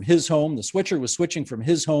directing from his home. The switcher was switching from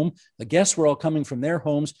his home. The guests were all coming from their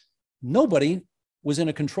homes. Nobody was in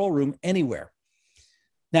a control room anywhere.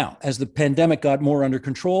 Now, as the pandemic got more under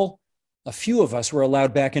control, a few of us were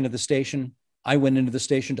allowed back into the station. I went into the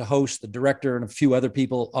station to host. The director and a few other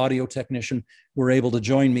people, audio technician, were able to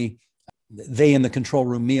join me. They in the control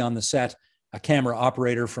room, me on the set, a camera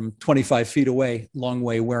operator from 25 feet away, long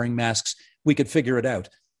way, wearing masks. We could figure it out.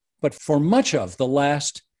 But for much of the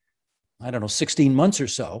last, 16 months or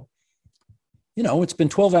so, it's been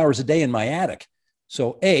 12 hours a day in my attic.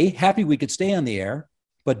 So A, happy we could stay on the air,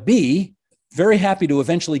 but B, very happy to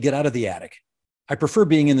eventually get out of the attic. I prefer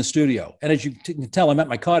being in the studio. And as you can tell, I'm at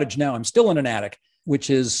my cottage now. I'm still in an attic, which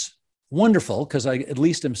is wonderful because I at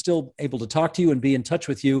least am still able to talk to you and be in touch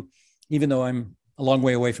with you, even though I'm a long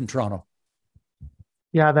way away from Toronto.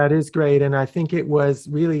 Yeah, that is great. And I think it was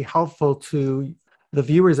really helpful to the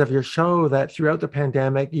viewers of your show that throughout the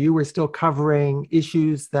pandemic, you were still covering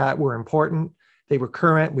issues that were important. They were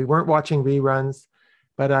current. We weren't watching reruns.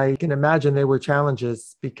 But I can imagine there were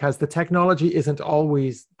challenges because the technology isn't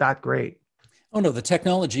always that great. Oh, no, the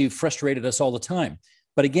technology frustrated us all the time.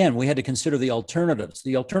 But again, we had to consider the alternatives.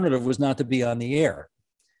 The alternative was not to be on the air.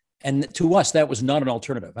 And to us, that was not an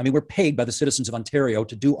alternative. I mean, we're paid by the citizens of Ontario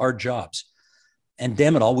to do our jobs. And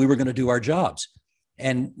damn it all, we were going to do our jobs.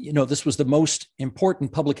 And, this was the most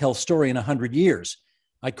important public health story in 100 years.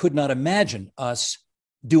 I could not imagine us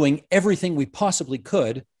doing everything we possibly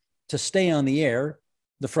could to stay on the air,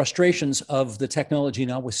 the frustrations of the technology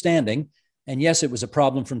notwithstanding. And yes, it was a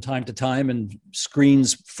problem from time to time and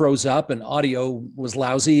screens froze up and audio was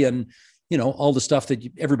lousy and, all the stuff that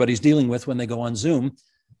everybody's dealing with when they go on Zoom.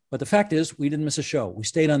 But the fact is, we didn't miss a show. We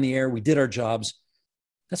stayed on the air. We did our jobs.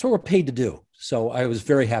 That's what we're paid to do. So I was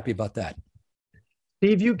very happy about that.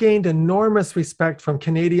 Steve, you gained enormous respect from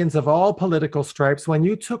Canadians of all political stripes when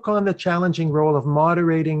you took on the challenging role of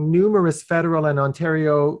moderating numerous federal and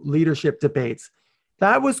Ontario leadership debates.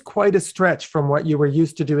 That was quite a stretch from what you were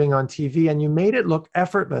used to doing on TV, and you made it look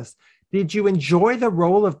effortless. Did you enjoy the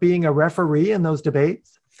role of being a referee in those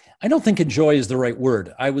debates? I don't think enjoy is the right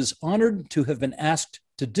word. I was honored to have been asked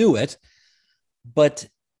to do it, but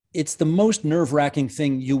it's the most nerve-wracking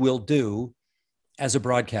thing you will do as a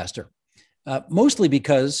broadcaster. Mostly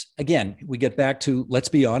because, again, we get back to, let's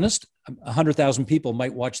be honest, 100,000 people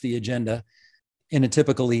might watch the agenda in a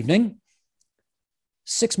typical evening.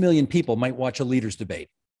 6 million people might watch a leaders debate,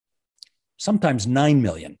 sometimes 9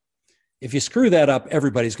 million. If you screw that up,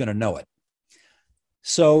 everybody's going to know it.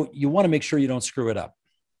 So you want to make sure you don't screw it up.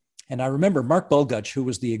 And I remember Mark Bulgutch, who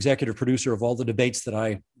was the executive producer of all the debates that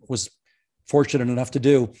I was fortunate enough to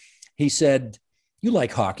do, he said, "You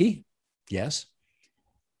like hockey?" "Yes."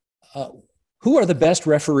 "Who are the best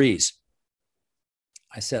referees?"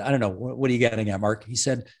 I said, "I don't know. What are you getting at, Mark?" He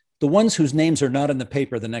said, "The ones whose names are not in the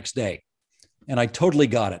paper the next day." And I totally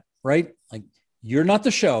got it, right? Like, you're not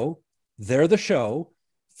the show, they're the show.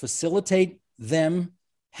 Facilitate them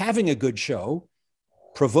having a good show,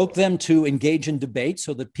 provoke them to engage in debate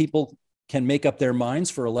so that people can make up their minds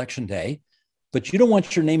for election day. But you don't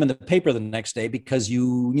want your name in the paper the next day because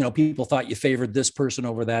people thought you favored this person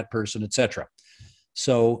over that person, et cetera.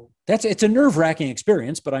 So it's a nerve-wracking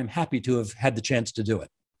experience, but I'm happy to have had the chance to do it.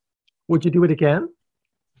 Would you do it again?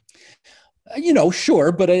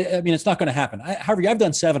 Sure, but I mean, it's not going to happen. Harvey, I've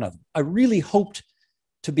done 7 of them. I really hoped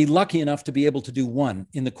to be lucky enough to be able to do one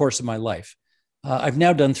in the course of my life. I've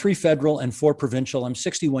now done 3 federal and 4 provincial. I'm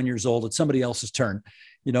 61 years old. It's somebody else's turn.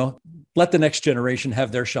 Let the next generation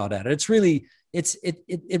have their shot at it. It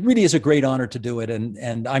really is a great honor to do it,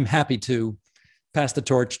 and I'm happy to pass the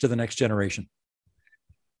torch to the next generation.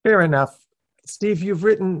 Fair enough. Steve, you've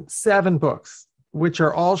written 7 books, which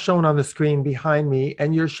are all shown on the screen behind me,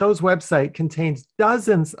 and your show's website contains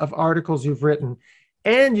dozens of articles you've written,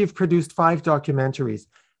 and you've produced 5 documentaries.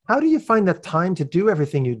 How do you find the time to do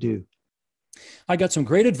everything you do? I got some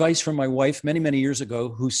great advice from my wife many, many years ago,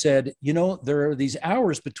 who said, there are these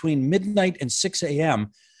hours between midnight and 6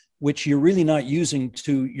 a.m., which you're really not using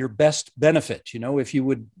to your best benefit. If you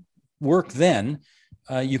would work then,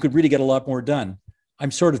 you could really get a lot more done.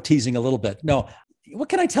 I'm sort of teasing a little bit. No, what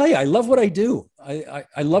can I tell you? I love what I do.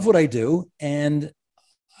 I love what I do. And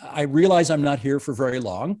I realize I'm not here for very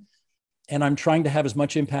long. And I'm trying to have as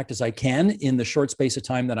much impact as I can in the short space of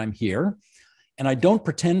time that I'm here. And I don't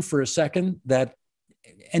pretend for a second that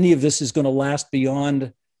any of this is going to last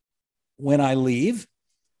beyond when I leave.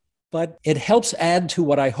 But it helps add to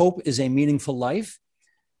what I hope is a meaningful life.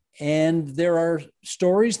 And there are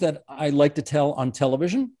stories that I like to tell on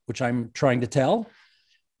television, which I'm trying to tell.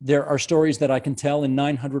 There are stories that I can tell in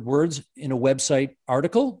 900 words in a website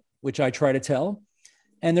article, which I try to tell.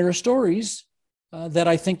 And there are stories that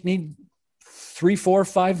I think need 300, 400,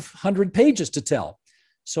 500 pages to tell.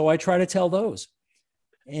 So I try to tell those.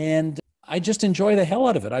 And I just enjoy the hell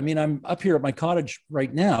out of it. I mean, I'm up here at my cottage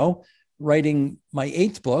right now writing my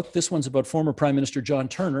 8th book. This one's about former Prime Minister John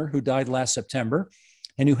Turner, who died last September,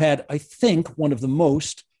 and who had, I think, one of the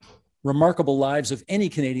most remarkable lives of any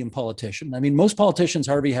Canadian politician. I mean, most politicians,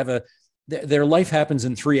 Harvey, their life happens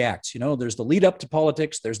in 3 acts. There's the lead up to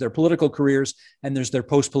politics, there's their political careers, and there's their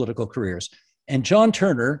post-political careers. And John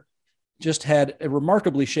Turner just had a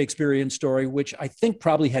remarkably Shakespearean story, which I think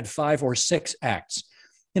probably had 5 or 6 acts,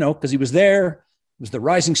 because he was there, he was the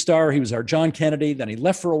rising star, he was our John Kennedy, then he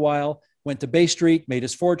left for a while, went to Bay Street, made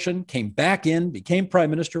his fortune, came back in, became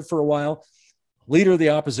prime minister for a while, leader of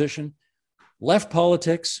the opposition, left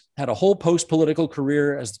politics, had a whole post-political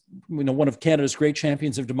career as one of Canada's great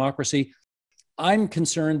champions of democracy. I'm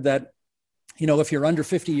concerned that, if you're under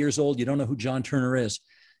 50 years old, you don't know who John Turner is.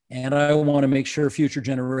 And I want to make sure future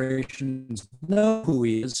generations know who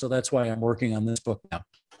he is. So that's why I'm working on this book now.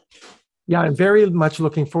 Yeah, I'm very much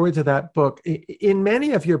looking forward to that book. In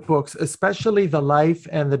many of your books, especially The Life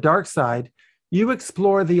and The Dark Side, you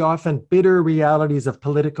explore the often bitter realities of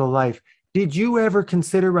political life. Did you ever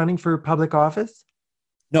consider running for public office?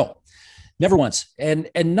 No, never once. And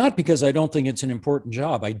not because I don't think it's an important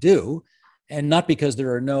job. I do. And not because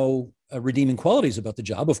there are no redeeming qualities about the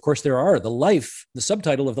job. Of course, there are. The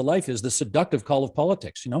subtitle of The Life is The Seductive Call of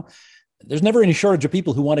Politics. There's never any shortage of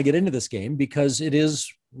people who want to get into this game because it is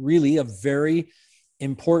really a very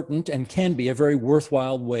important and can be a very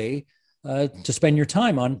worthwhile way to spend your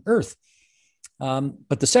time on Earth.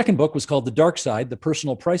 But the second book was called The Dark Side, The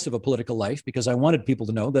Personal Price of a Political Life, because I wanted people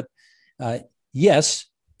to know that, yes,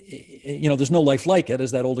 there's no life like it,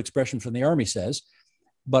 as that old expression from the Army says.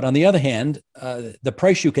 But on the other hand, the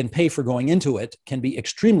price you can pay for going into it can be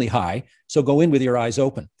extremely high. So go in with your eyes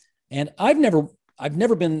open. And I've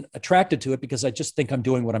never been attracted to it because I just think I'm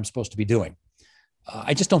doing what I'm supposed to be doing.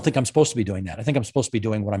 I just don't think I'm supposed to be doing that. I think I'm supposed to be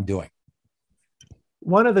doing what I'm doing.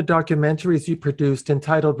 One of the documentaries you produced,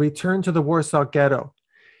 entitled Return to the Warsaw Ghetto,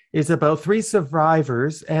 is about 3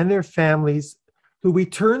 survivors and their families who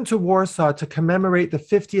returned to Warsaw to commemorate the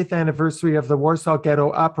 50th anniversary of the Warsaw Ghetto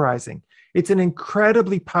Uprising. It's an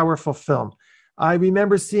incredibly powerful film. I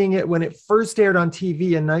remember seeing it when it first aired on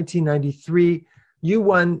TV in 1993. You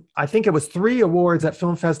won, I think it was 3 awards at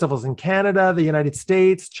film festivals in Canada, the United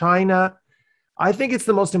States, China. I think it's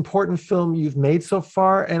the most important film you've made so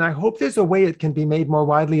far, and I hope there's a way it can be made more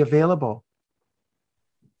widely available.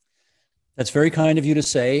 That's very kind of you to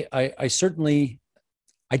say. I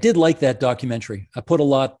did like that documentary. I put a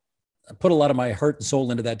lot of my heart and soul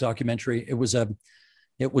into that documentary. It was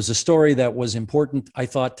a story that was important, I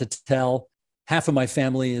thought, to tell. Half of my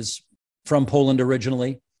family is from Poland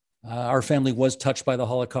originally. Our family was touched by the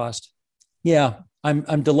Holocaust. Yeah,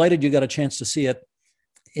 I'm delighted you got a chance to see it.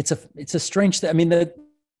 It's a strange thing. I mean,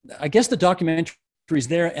 I guess the documentary is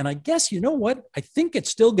there, and I guess, you know what? I think it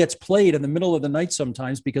still gets played in the middle of the night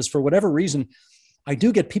sometimes, because for whatever reason, I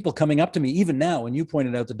do get people coming up to me, even now, and you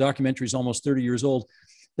pointed out the documentary is almost 30 years old.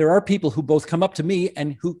 There are people who both come up to me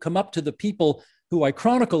and who come up to the people who I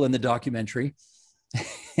chronicle in the documentary,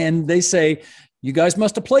 and they say, you guys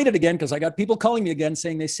must have played it again, because I got people calling me again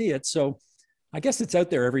saying they see it. So I guess it's out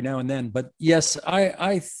there every now and then. But yes,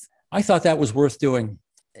 I thought that was worth doing,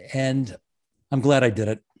 and I'm glad I did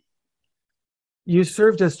it. You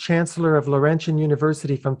served as Chancellor of Laurentian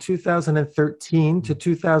University from 2013 to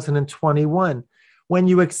 2021. When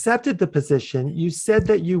you accepted the position, you said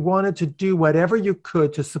that you wanted to do whatever you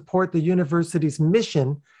could to support the university's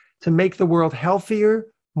mission to make the world healthier,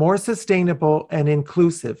 more sustainable, and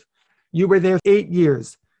inclusive. You were there 8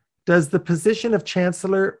 years. Does the position of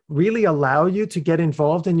Chancellor really allow you to get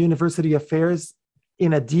involved in university affairs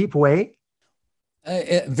in a deep way?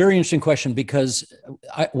 Very interesting question, because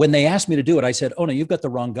when they asked me to do it, I said, oh no, you've got the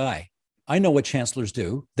wrong guy. I know what chancellors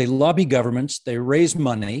do. They lobby governments, they raise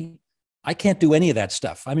money. I can't do any of that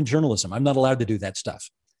stuff. I'm in journalism. I'm not allowed to do that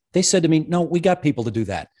stuff. They said to me, no, we got people to do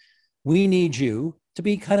that. We need you to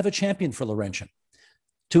be kind of a champion for Laurentian,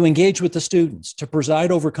 to engage with the students, to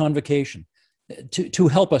preside over convocation, to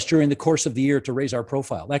help us during the course of the year to raise our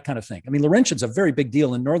profile, that kind of thing. I mean, Laurentian's a very big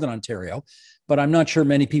deal in Northern Ontario, but I'm not sure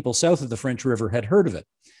many people south of the French River had heard of it.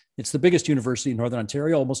 It's the biggest university in Northern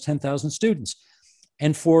Ontario, almost 10,000 students.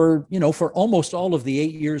 And for almost all of the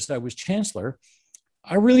 8 years that I was chancellor,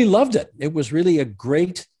 I really loved it. It was really a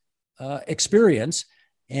great experience.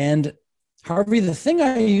 And Harvey, the thing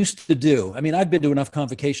I used to do, I mean, I've been to enough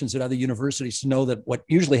convocations at other universities to know that what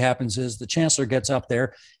usually happens is the chancellor gets up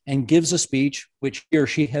there and gives a speech, which he or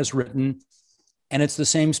she has written, and it's the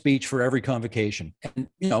same speech for every convocation. And,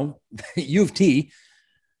 U of T,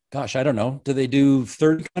 gosh, I don't know, do they do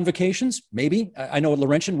 30 convocations? Maybe. I know at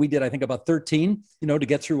Laurentian, we did, I think, about 13, to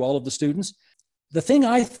get through all of the students. The thing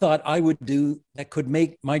I thought I would do that could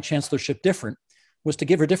make my chancellorship different was to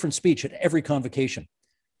give a different speech at every convocation,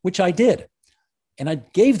 which I did. And I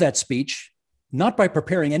gave that speech not by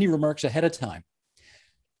preparing any remarks ahead of time.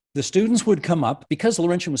 The students would come up, because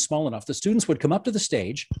Laurentian was small enough, the students would come up to the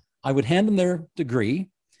stage. I would hand them their degree.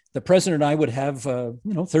 The president and I would have,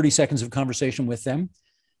 30 seconds of conversation with them.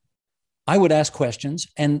 I would ask questions,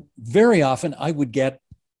 and very often I would get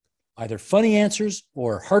either funny answers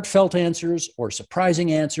or heartfelt answers or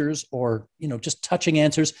surprising answers or, just touching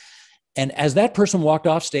answers. And as that person walked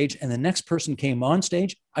off stage and the next person came on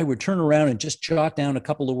stage, I would turn around and just jot down a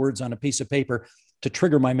couple of words on a piece of paper to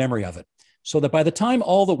trigger my memory of it. So that by the time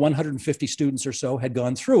all the 150 students or so had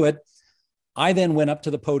gone through it, I then went up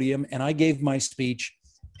to the podium and I gave my speech,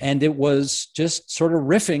 and it was just sort of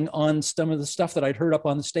riffing on some of the stuff that I'd heard up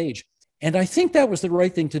on the stage. And I think that was the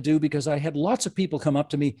right thing to do, because I had lots of people come up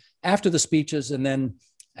to me after the speeches and then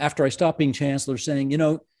after I stopped being chancellor saying,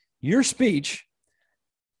 your speech,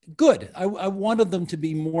 good. I wanted them to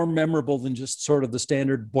be more memorable than just sort of the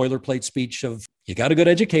standard boilerplate speech of, you got a good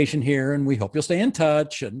education here and we hope you'll stay in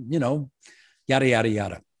touch and, yada, yada,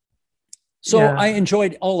 yada. So yeah. I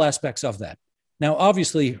enjoyed all aspects of that. Now,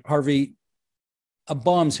 obviously, Harvey, a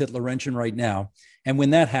bomb's hit Laurentian right now. And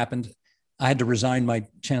when that happened, I had to resign my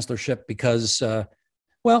chancellorship because I'm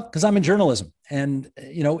in journalism. And,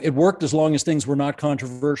 it worked as long as things were not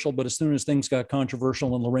controversial. But as soon as things got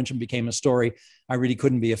controversial and Laurentian became a story, I really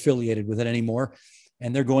couldn't be affiliated with it anymore.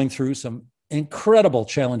 And they're going through some incredible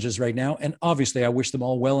challenges right now. And obviously, I wish them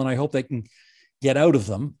all well, and I hope they can get out of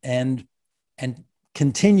them and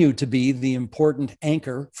continue to be the important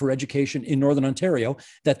anchor for education in Northern Ontario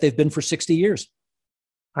that they've been for 60 years.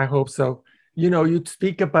 I hope so. You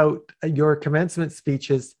speak about your commencement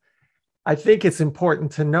speeches. I think it's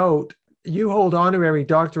important to note You hold honorary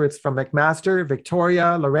doctorates from McMaster,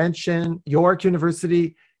 Victoria, Laurentian, York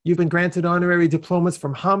University. You've been granted honorary diplomas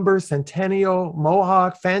from Humber, Centennial,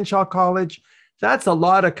 Mohawk, Fanshawe College. That's a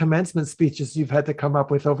lot of commencement speeches you've had to come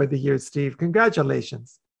up with over the years, Steve.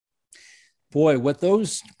 Congratulations. Boy, what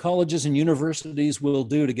those colleges and universities will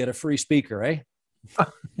do to get a free speaker, eh?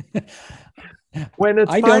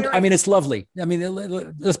 It's lovely. I mean,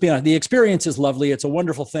 let's be honest. The experience is lovely. It's a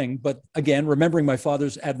wonderful thing. But again, remembering my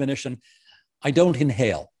father's admonition, I don't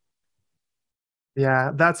inhale.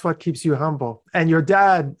 Yeah, that's what keeps you humble. And your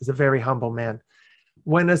dad is a very humble man.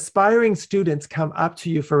 When aspiring students come up to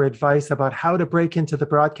you for advice about how to break into the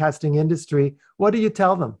broadcasting industry, what do you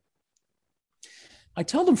tell them? I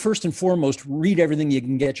tell them first and foremost, read everything you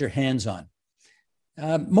can get your hands on.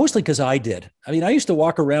 Mostly because I did. I mean, I used to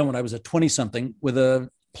walk around when I was a 20-something with a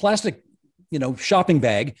plastic, shopping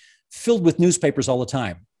bag filled with newspapers all the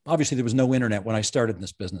time. Obviously, there was no internet when I started in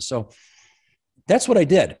this business. So that's what I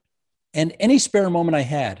did. And any spare moment I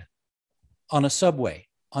had on a subway,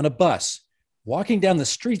 on a bus, walking down the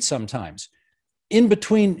street sometimes, in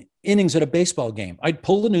between innings at a baseball game, I'd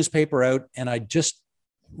pull the newspaper out and I'd just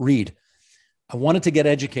read. I wanted to get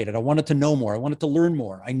educated. I wanted to know more. I wanted to learn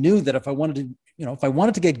more. I knew that if I wanted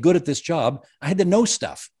to get good at this job, I had to know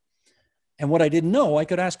stuff. And what I didn't know, I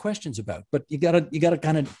could ask questions about. But you gotta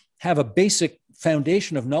kind of have a basic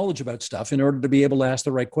foundation of knowledge about stuff in order to be able to ask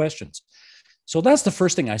the right questions. So that's the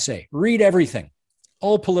first thing I say. Read everything,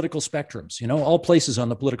 all political spectrums, all places on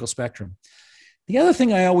the political spectrum. The other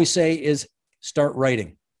thing I always say is start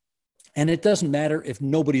writing. And it doesn't matter if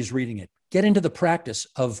nobody's reading it. Get into the practice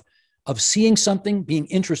of seeing something, being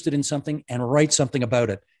interested in something, and write something about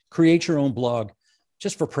it. Create your own blog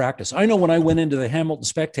just for practice. I know when I went into the Hamilton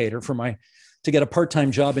Spectator to get a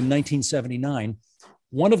part-time job in 1979,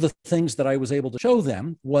 one of the things that I was able to show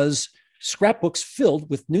them was scrapbooks filled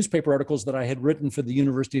with newspaper articles that I had written for the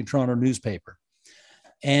University of Toronto newspaper.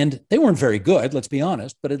 And they weren't very good, let's be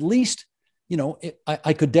honest, but at least,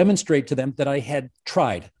 I could demonstrate to them that I had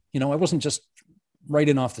tried. I wasn't just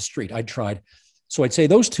writing off the street. I'd tried. So I'd say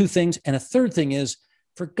those two things. And a third thing is,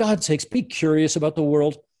 for God's sakes, be curious about the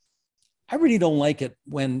world. I really don't like it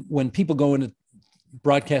when people go into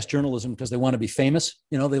broadcast journalism because they want to be famous.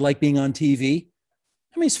 They like being on TV.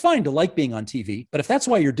 I mean, it's fine to like being on TV, but if that's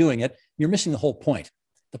why you're doing it, you're missing the whole point.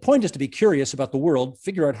 The point is to be curious about the world,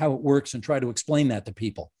 figure out how it works, and try to explain that to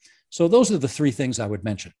people. So those are the three things I would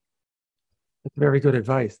mention. That's very good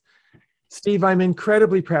advice. Steve, I'm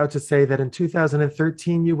incredibly proud to say that in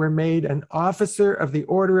 2013, you were made an Officer of the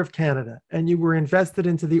Order of Canada, and you were invested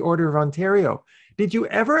into the Order of Ontario. Did you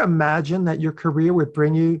ever imagine that your career would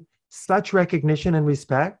bring you such recognition and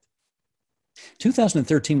respect?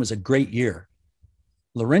 2013 was a great year.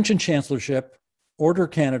 Laurentian Chancellorship, Order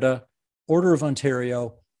of Canada, Order of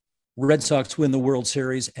Ontario, Red Sox win the World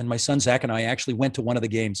Series, and my son Zach and I actually went to one of the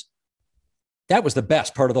games. That was the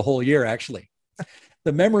best part of the whole year, actually.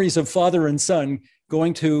 The memories of father and son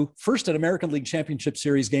going to first an American League Championship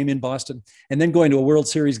Series game in Boston and then going to a World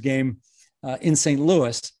Series game in St.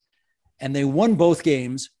 Louis. And they won both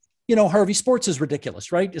games. Harvey, sports is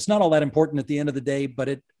ridiculous, right? It's not all that important at the end of the day, but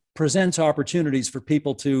it presents opportunities for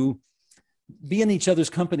people to be in each other's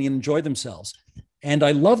company and enjoy themselves. And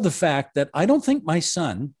I love the fact that I don't think my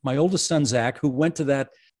son, my oldest son, Zach, who went to that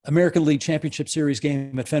American League Championship Series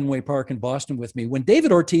game at Fenway Park in Boston with me, when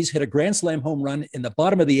David Ortiz hit a grand slam home run in the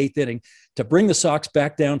bottom of the eighth inning to bring the Sox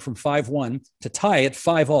back down from 5-1 to tie it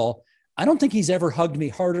 5-all, I don't think he's ever hugged me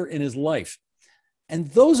harder in his life. And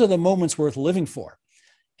those are the moments worth living for.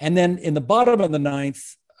 And then in the bottom of the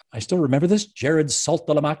ninth, I still remember this, Jared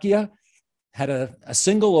Saltalamacchia had a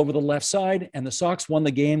single over the left side, and the Sox won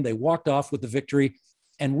the game. They walked off with the victory,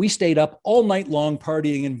 and we stayed up all night long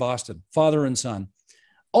partying in Boston, father and son.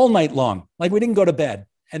 All night long. Like, we didn't go to bed,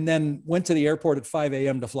 and then went to the airport at 5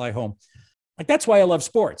 a.m. to fly home. Like, that's why I love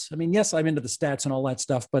sports. I mean, yes, I'm into the stats and all that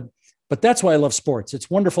stuff, but that's why I love sports. It's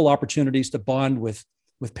wonderful opportunities to bond with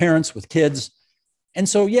parents, with kids. And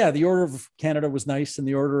so, yeah, the Order of Canada was nice, and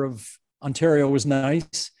the Order of Ontario was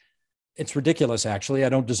nice. It's ridiculous, actually. I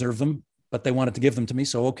don't deserve them, but they wanted to give them to me,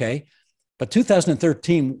 so okay. But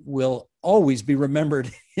 2013 will always be remembered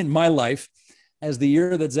in my life as the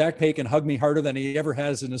year that Zach Paikin hugged me harder than he ever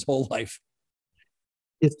has in his whole life.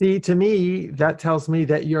 You see, to me, that tells me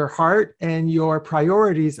that your heart and your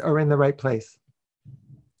priorities are in the right place.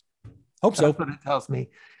 Hope so. That's what it tells me.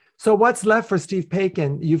 So what's left for Steve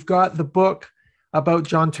Paikin? You've got the book about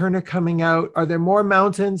John Turner coming out. Are there more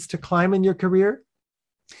mountains to climb in your career?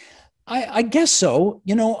 I guess so.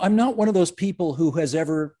 I'm not one of those people who has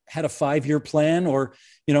ever had a 5-year plan or,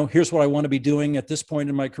 here's what I want to be doing at this point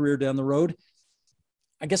in my career down the road.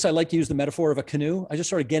 I guess I like to use the metaphor of a canoe. I just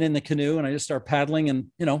sort of get in the canoe and I just start paddling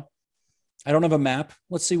and, I don't have a map.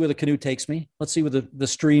 Let's see where the canoe takes me. Let's see where the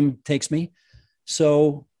stream takes me.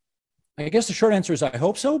 So I guess the short answer is I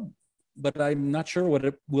hope so, but I'm not sure what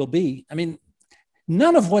it will be. I mean,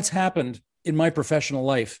 none of what's happened in my professional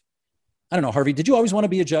life. I don't know, Harvey, did you always want to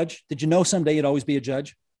be a judge? Did you know someday you'd always be a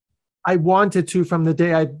judge? I wanted to from the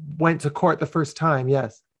day I went to court the first time,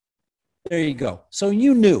 yes. There you go. So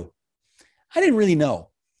you knew. I didn't really know.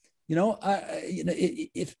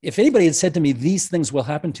 If anybody had said to me, these things will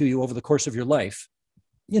happen to you over the course of your life,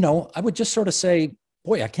 I would just sort of say,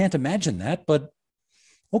 boy, I can't imagine that, but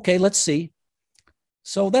okay, let's see.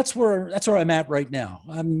 So that's where I'm at right now.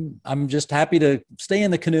 I'm just happy to stay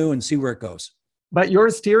in the canoe and see where it goes. But you're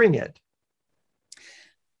steering it.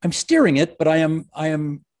 I'm steering it, but I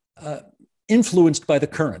am influenced by the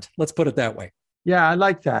current. Let's put it that way. Yeah, I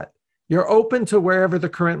like that. You're open to wherever the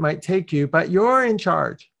current might take you, but you're in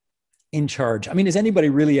charge. In charge. I mean, is anybody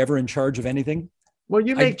really ever in charge of anything? Well,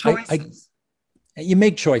 you make choices. You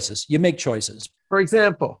make choices. You make choices. For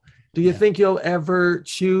example, do you think you'll ever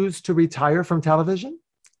choose to retire from television?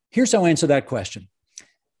 Here's how I answer that question.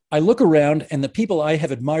 I look around and the people I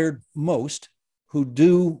have admired most who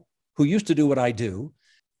used to do what I do,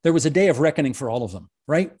 there was a day of reckoning for all of them,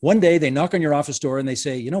 right? One day they knock on your office door and they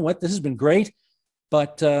say, you know what, this has been great,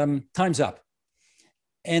 but time's up.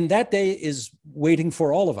 And that day is waiting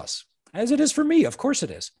for all of us, as it is for me. Of course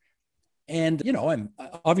it is. And, I'm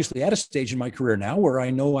obviously at a stage in my career now where I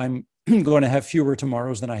know I'm going to have fewer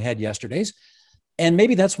tomorrows than I had yesterdays. And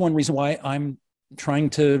maybe that's one reason why I'm trying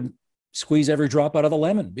to squeeze every drop out of the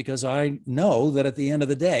lemon, because I know that at the end of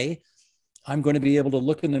the day, I'm going to be able to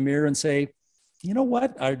look in the mirror and say, you know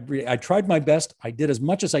what, I tried my best. I did as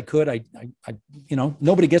much as I could. I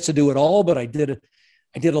nobody gets to do it all, but I did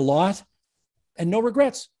a lot and no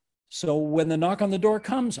regrets. So when the knock on the door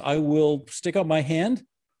comes, I will stick out my hand.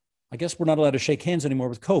 I guess we're not allowed to shake hands anymore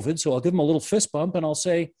with COVID. So I'll give them a little fist bump and I'll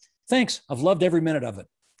say, thanks. I've loved every minute of it.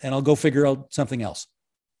 And I'll go figure out something else.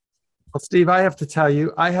 Well, Steve, I have to tell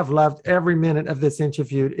you, I have loved every minute of this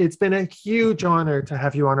interview. It's been a huge honor to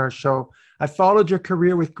have you on our show. I followed your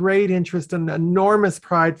career with great interest and enormous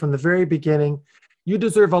pride from the very beginning. You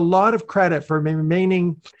deserve a lot of credit for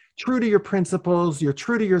remaining true to your principles. You're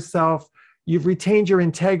true to yourself. You've retained your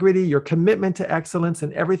integrity, your commitment to excellence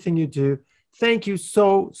in everything you do. Thank you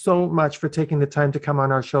so, so much for taking the time to come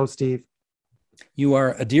on our show, Steve. You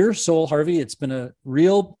are a dear soul, Harvey. It's been a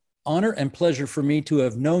real honor and pleasure for me to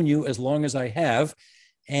have known you as long as I have.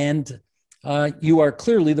 And you are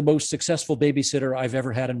clearly the most successful babysitter I've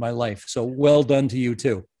ever had in my life. So well done to you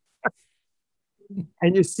too.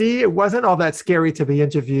 And you see, it wasn't all that scary to be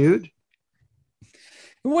interviewed.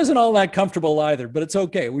 It wasn't all that comfortable either, but it's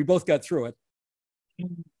okay. We both got through it.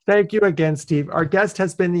 Thank you again, Steve. Our guest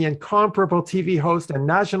has been the incomparable TV host and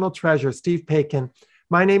national treasure, Steve Paikin.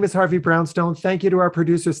 My name is Harvey Brownstone. Thank you to our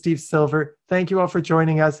producer, Steve Silver. Thank you all for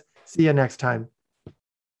joining us. See you next time.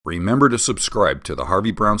 Remember to subscribe to the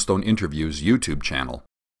Harvey Brownstone Interviews YouTube channel.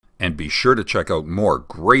 And be sure to check out more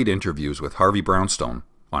great interviews with Harvey Brownstone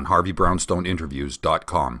on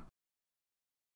harveybrownstoneinterviews.com.